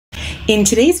In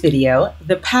today's video,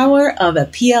 the power of a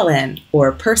PLN,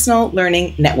 or Personal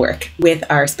Learning Network, with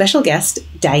our special guest,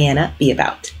 Diana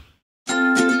Beabout.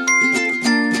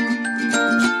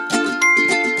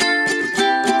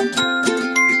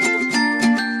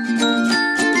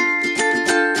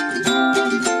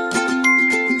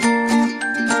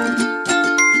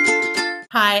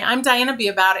 Hi, I'm Diana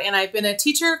Beabout, and I've been a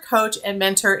teacher, coach, and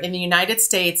mentor in the United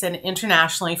States and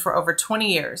internationally for over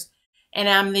 20 years. And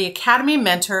I'm the Academy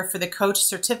Mentor for the Coach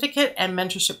Certificate and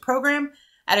Mentorship Program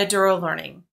at Eduro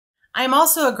Learning. I am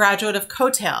also a graduate of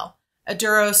COTEL,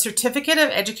 Eduro's Certificate of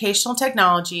Educational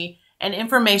Technology and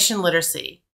Information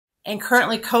Literacy, and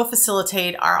currently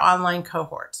co-facilitate our online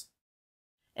cohort.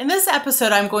 In this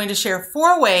episode, I'm going to share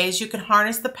 4 ways you can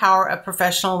harness the power of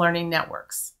professional learning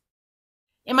networks.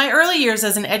 In my early years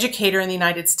as an educator in the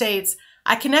United States,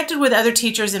 I connected with other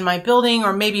teachers in my building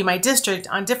or maybe my district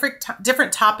on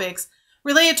different topics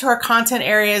related to our content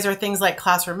areas, or things like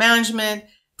classroom management,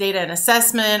 data and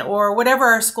assessment, or whatever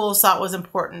our schools thought was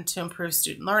important to improve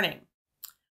student learning.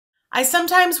 I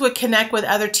sometimes would connect with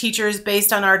other teachers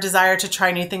based on our desire to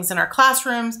try new things in our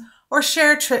classrooms or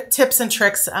share tips and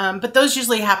tricks, but those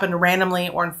usually happened randomly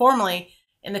or informally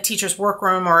in the teacher's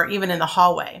workroom or even in the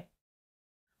hallway.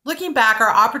 Looking back,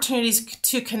 our opportunities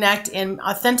to connect in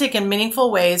authentic and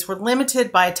meaningful ways were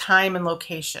limited by time and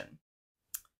location.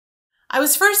 I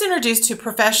was first introduced to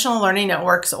professional learning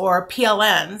networks, or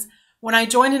PLNs, when I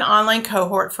joined an online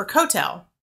cohort for COTEL.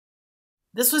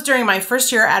 This was during my first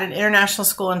year at an international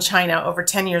school in China over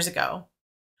 10 years ago.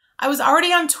 I was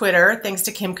already on Twitter, thanks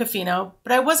to Kim Cofino,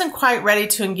 but I wasn't quite ready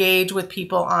to engage with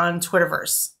people on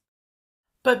Twitterverse.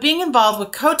 But being involved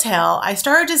with COTEL, I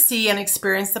started to see and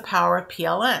experience the power of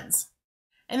PLNs.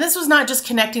 And this was not just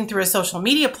connecting through a social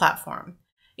media platform.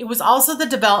 It was also the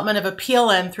development of a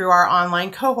PLN through our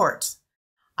online cohorts.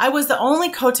 I was the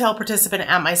only COTEL participant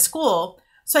at my school,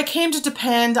 so I came to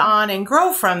depend on and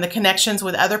grow from the connections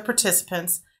with other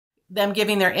participants, them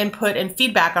giving their input and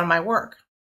feedback on my work.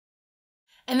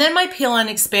 And then my PLN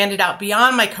expanded out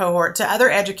beyond my cohort to other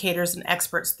educators and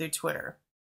experts through Twitter.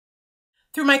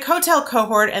 Through my COTEL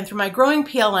cohort and through my growing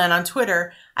PLN on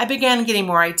Twitter, I began getting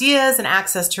more ideas and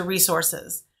access to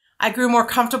resources. I grew more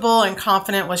comfortable and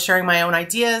confident with sharing my own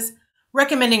ideas,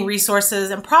 recommending resources,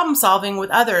 and problem solving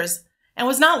with others, and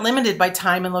was not limited by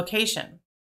time and location.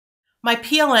 My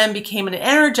PLN became an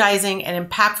energizing and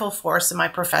impactful force in my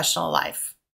professional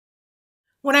life.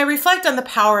 When I reflect on the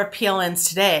power of PLNs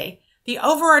today, the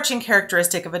overarching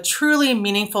characteristic of a truly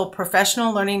meaningful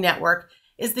professional learning network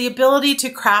is the ability to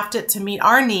craft it to meet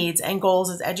our needs and goals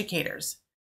as educators.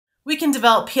 We can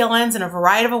develop PLNs in a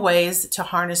variety of ways to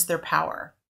harness their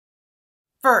power.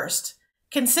 First,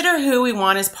 consider who we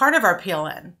want as part of our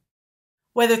PLN.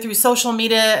 Whether through social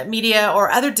media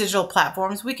or other digital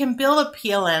platforms, we can build a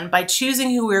PLN by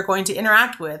choosing who we are going to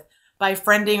interact with by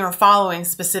friending or following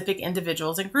specific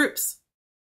individuals and groups.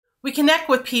 We connect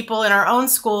with people in our own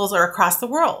schools or across the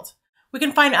world. We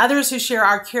can find others who share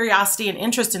our curiosity and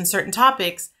interest in certain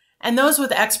topics, and those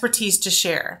with expertise to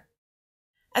share.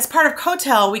 As part of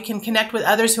COTEL, we can connect with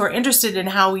others who are interested in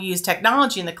how we use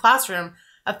technology in the classroom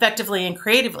effectively and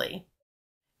creatively.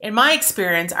 In my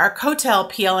experience, our COTEL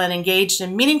PLN engaged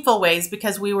in meaningful ways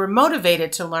because we were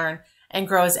motivated to learn and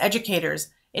grow as educators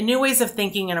in new ways of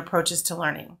thinking and approaches to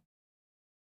learning.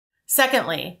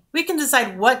 Secondly, we can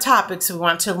decide what topics we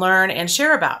want to learn and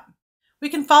share about. We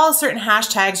can follow certain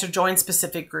hashtags or join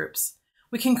specific groups.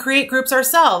 We can create groups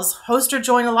ourselves, host or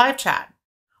join a live chat.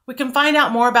 We can find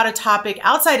out more about a topic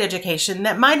outside education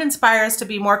that might inspire us to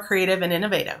be more creative and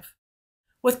innovative.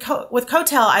 With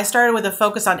COTEL, I started with a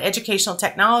focus on educational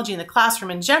technology in the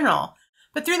classroom in general,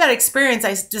 but through that experience,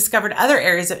 I discovered other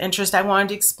areas of interest I wanted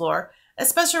to explore,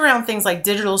 especially around things like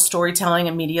digital storytelling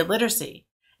and media literacy,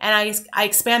 and I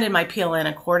expanded my PLN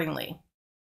accordingly.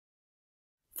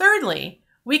 Thirdly,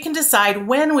 we can decide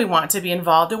when we want to be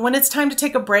involved and when it's time to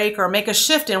take a break or make a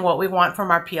shift in what we want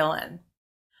from our PLN.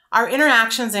 Our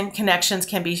interactions and connections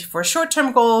can be for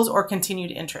short-term goals or continued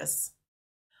interests.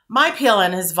 My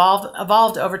PLN has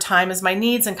evolved over time as my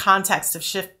needs and contexts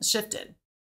have shifted.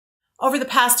 Over the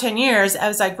past 10 years,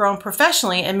 as I've grown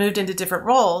professionally and moved into different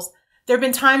roles, there have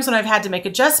been times when I've had to make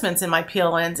adjustments in my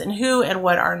PLNs and who and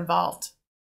what are involved.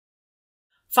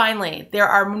 Finally, there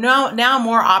are now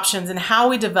more options in how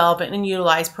we develop and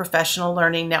utilize professional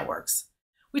learning networks.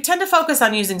 We tend to focus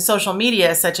on using social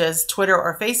media such as Twitter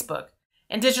or Facebook,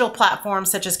 and digital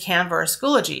platforms such as Canva or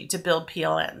Schoology to build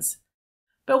PLNs.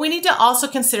 But we need to also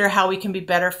consider how we can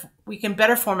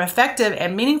better form effective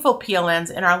and meaningful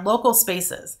PLNs in our local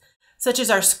spaces, such as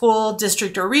our school,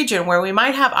 district, or region, where we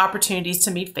might have opportunities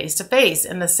to meet face-to-face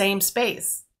in the same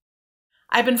space.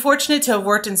 I've been fortunate to have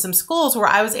worked in some schools where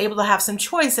I was able to have some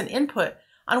choice and input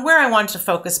on where I wanted to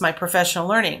focus my professional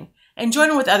learning and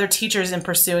join with other teachers in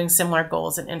pursuing similar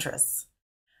goals and interests.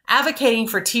 Advocating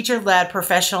for teacher-led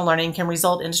professional learning can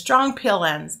result in strong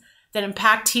PLNs that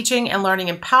impact teaching and learning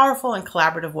in powerful and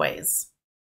collaborative ways.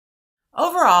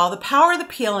 Overall, the power of the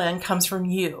PLN comes from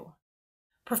you.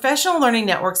 Professional learning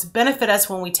networks benefit us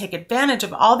when we take advantage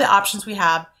of all the options we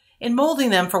have in molding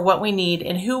them for what we need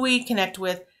and who we connect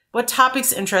with, what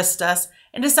topics interest us,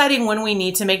 and deciding when we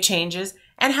need to make changes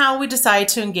and how we decide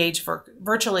to engage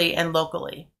virtually and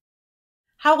locally.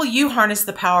 How will you harness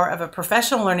the power of a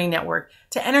professional learning network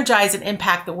to energize and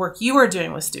impact the work you are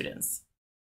doing with students?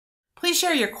 Please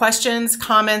share your questions,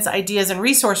 comments, ideas, and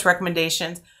resource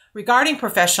recommendations regarding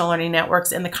professional learning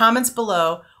networks in the comments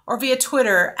below or via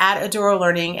Twitter @Eduro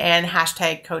Learning and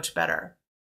 #coachbetter.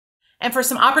 And for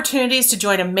some opportunities to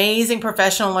join amazing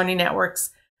professional learning networks,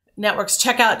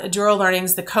 check out Eduro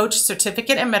Learning's The Coach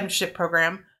Certificate and Mentorship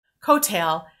Program,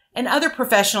 Coattail, and other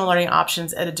professional learning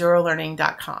options at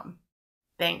edurolearning.com.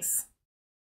 Thanks.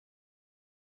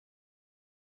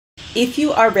 If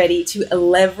you are ready to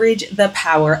leverage the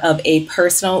power of a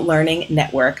personal learning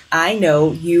network, I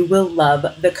know you will love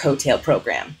the Coattail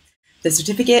program. The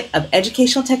Certificate of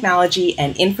Educational Technology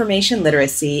and Information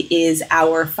Literacy is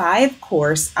our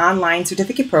 5-course online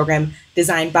certificate program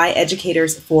designed by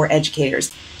educators for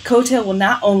educators. Coattail will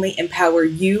not only empower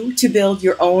you to build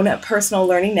your own personal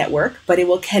learning network, but it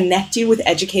will connect you with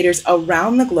educators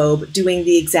around the globe doing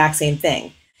the exact same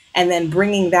thing, and then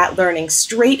bringing that learning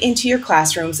straight into your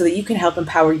classroom so that you can help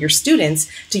empower your students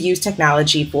to use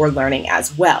technology for learning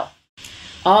as well.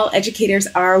 All educators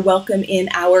are welcome in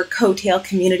our Coattail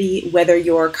community, whether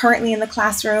you're currently in the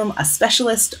classroom, a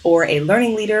specialist, or a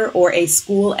learning leader, or a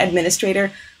school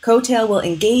administrator. Coattail will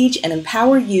engage and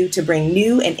empower you to bring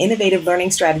new and innovative learning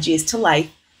strategies to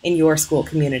life in your school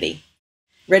community.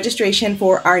 Registration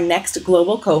for our next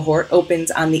global cohort opens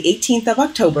on the 18th of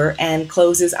October and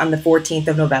closes on the 14th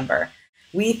of November.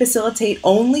 We facilitate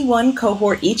only one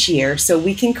cohort each year so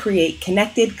we can create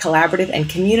connected, collaborative, and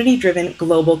community-driven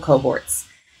global cohorts.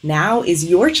 Now is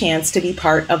your chance to be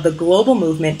part of the global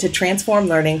movement to transform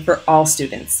learning for all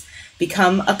students.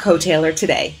 Become a Coattailer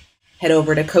today. Head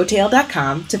over to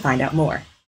coattail.com to find out more.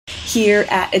 Here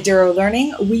at Eduro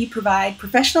Learning, we provide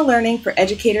professional learning for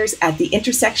educators at the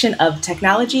intersection of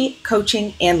technology,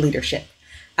 coaching, and leadership.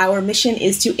 Our mission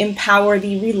is to empower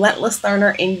the relentless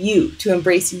learner in you to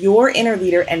embrace your inner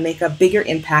leader and make a bigger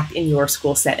impact in your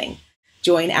school setting.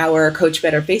 Join our Coach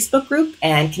Better Facebook group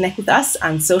and connect with us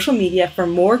on social media for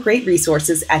more great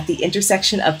resources at the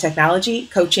intersection of technology,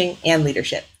 coaching, and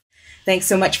leadership. Thanks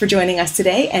so much for joining us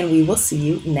today, and we will see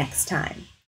you next time.